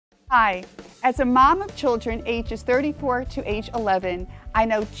Hi, as a mom of children ages 34 to age 11, I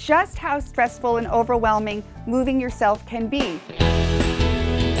know just how stressful and overwhelming moving yourself can be.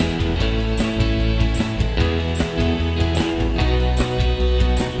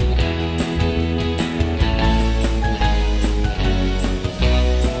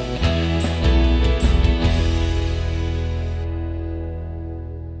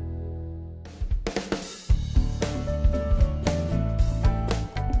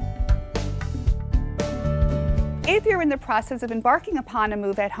 If you're in the process of embarking upon a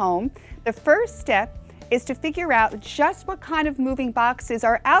move at home, the first step is to figure out just what kind of moving boxes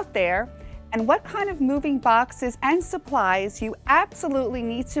are out there and what kind of moving boxes and supplies you absolutely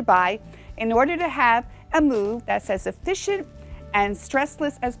need to buy in order to have a move that's as efficient and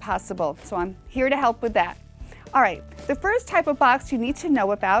stressless as possible. So I'm here to help with that. All right, the first type of box you need to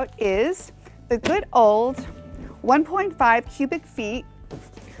know about is the good old 1.5 cubic feet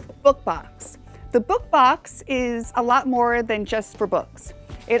book box. The book box is a lot more than just for books.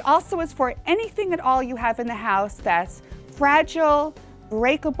 It also is for anything at all you have in the house that's fragile,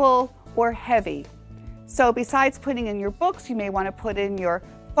 breakable, or heavy. So besides putting in your books, you may want to put in your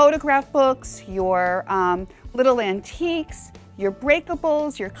photograph books, your little antiques, your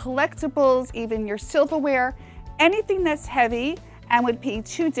breakables, your collectibles, even your silverware, anything that's heavy and would be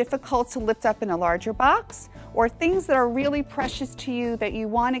too difficult to lift up in a larger box, or things that are really precious to you that you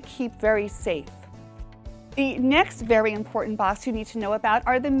want to keep very safe. The next very important box you need to know about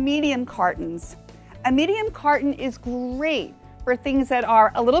are the medium cartons. A medium carton is great for things that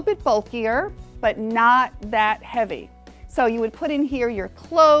are a little bit bulkier, but not that heavy. So you would put in here your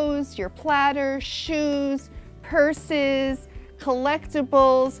clothes, your platters, shoes, purses,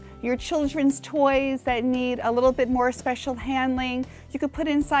 collectibles, your children's toys that need a little bit more special handling. You could put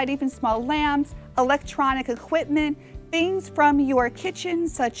inside even small lamps, electronic equipment, things from your kitchen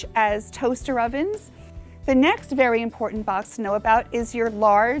such as toaster ovens. The next very important box to know about is your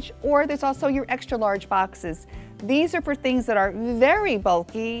large, or there's also your extra large boxes. These are for things that are very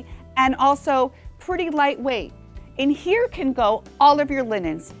bulky and also pretty lightweight. In here can go all of your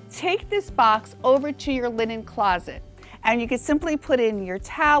linens. Take this box over to your linen closet and you can simply put in your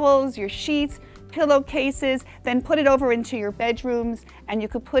towels, your sheets, pillowcases, then put it over into your bedrooms, and you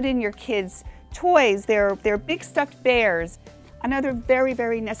could put in your kids' toys, their big stuffed bears. Another very,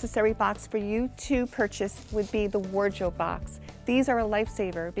 very necessary box for you to purchase would be the wardrobe box. These are a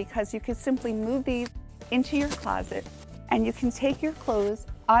lifesaver because you can simply move these into your closet and you can take your clothes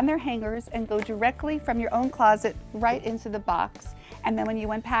on their hangers and go directly from your own closet right into the box. And then when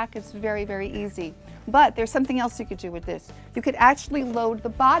you unpack, it's very, very easy. But there's something else you could do with this. You could actually load the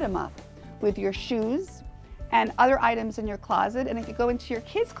bottom up with your shoes and other items in your closet. And if you go into your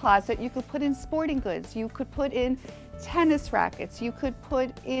kids' closet, you could put in sporting goods. You could put in tennis rackets, you could put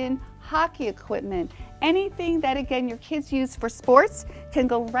in hockey equipment. Anything that, again, your kids use for sports can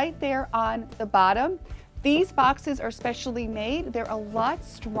go right there on the bottom. These boxes are specially made. They're a lot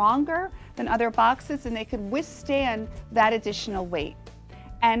stronger than other boxes and they could withstand that additional weight.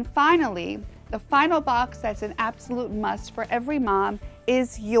 And finally, the final box that's an absolute must for every mom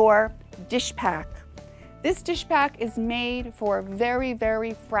is your dish pack. This dish pack is made for very,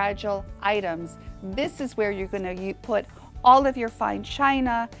 very fragile items. This is where you're going to put all of your fine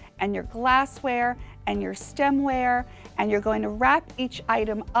china and your glassware and your stemware, and you're going to wrap each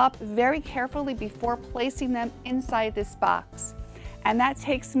item up very carefully before placing them inside this box. And that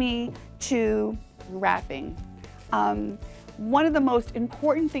takes me to wrapping. One of the most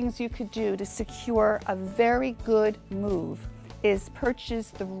important things you could do to secure a very good move is purchase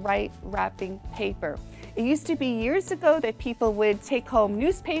the right wrapping paper. It used to be years ago that people would take home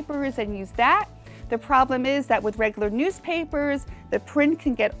newspapers and use that. The problem is that with regular newspapers, the print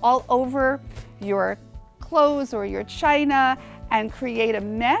can get all over your clothes or your china and create a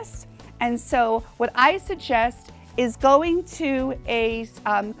mess. And so what I suggest is going to a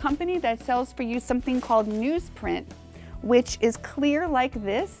company that sells for you something called newsprint, which is clear like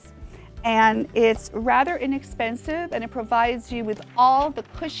this. And it's rather inexpensive and it provides you with all the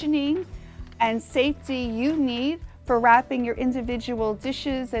cushioning and safety you need for wrapping your individual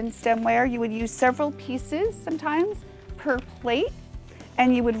dishes and stemware. You would use several pieces sometimes per plate,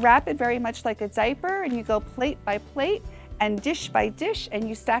 and you would wrap it very much like a diaper, and you go plate by plate and dish by dish, and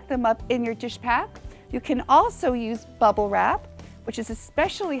you stack them up in your dish pack. You can also use bubble wrap, which is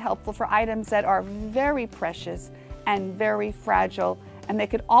especially helpful for items that are very precious and very fragile, and they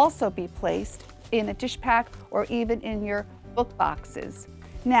could also be placed in a dish pack or even in your book boxes.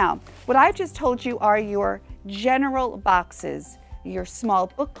 Now, what I've just told you are your general boxes, your small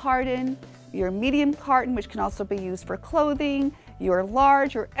book carton, your medium carton, which can also be used for clothing, your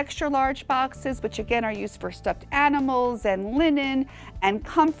large or extra large boxes, which again are used for stuffed animals and linen and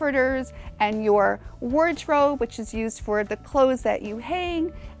comforters, and your wardrobe, which is used for the clothes that you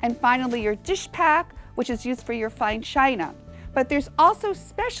hang, and finally your dish pack, which is used for your fine china. But there's also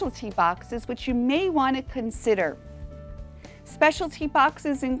specialty boxes, which you may want to consider. Specialty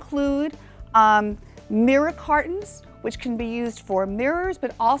boxes include mirror cartons, which can be used for mirrors,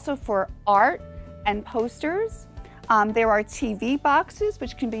 but also for art and posters. There are TV boxes,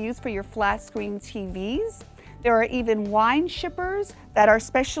 which can be used for your flat screen TVs. There are even wine shippers that are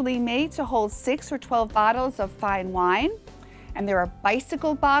specially made to hold 6 or 12 bottles of fine wine. And there are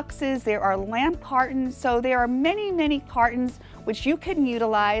bicycle boxes, there are lamp cartons, so there are many, many cartons which you can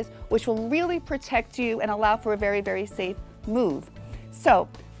utilize, which will really protect you and allow for a very, very safe move. So,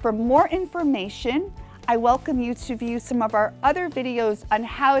 for more information, I welcome you to view some of our other videos on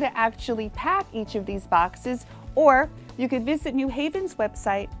how to actually pack each of these boxes, or you could visit New Haven's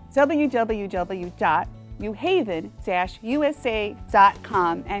website,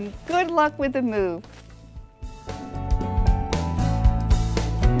 www.newhaven-usa.com, and good luck with the move.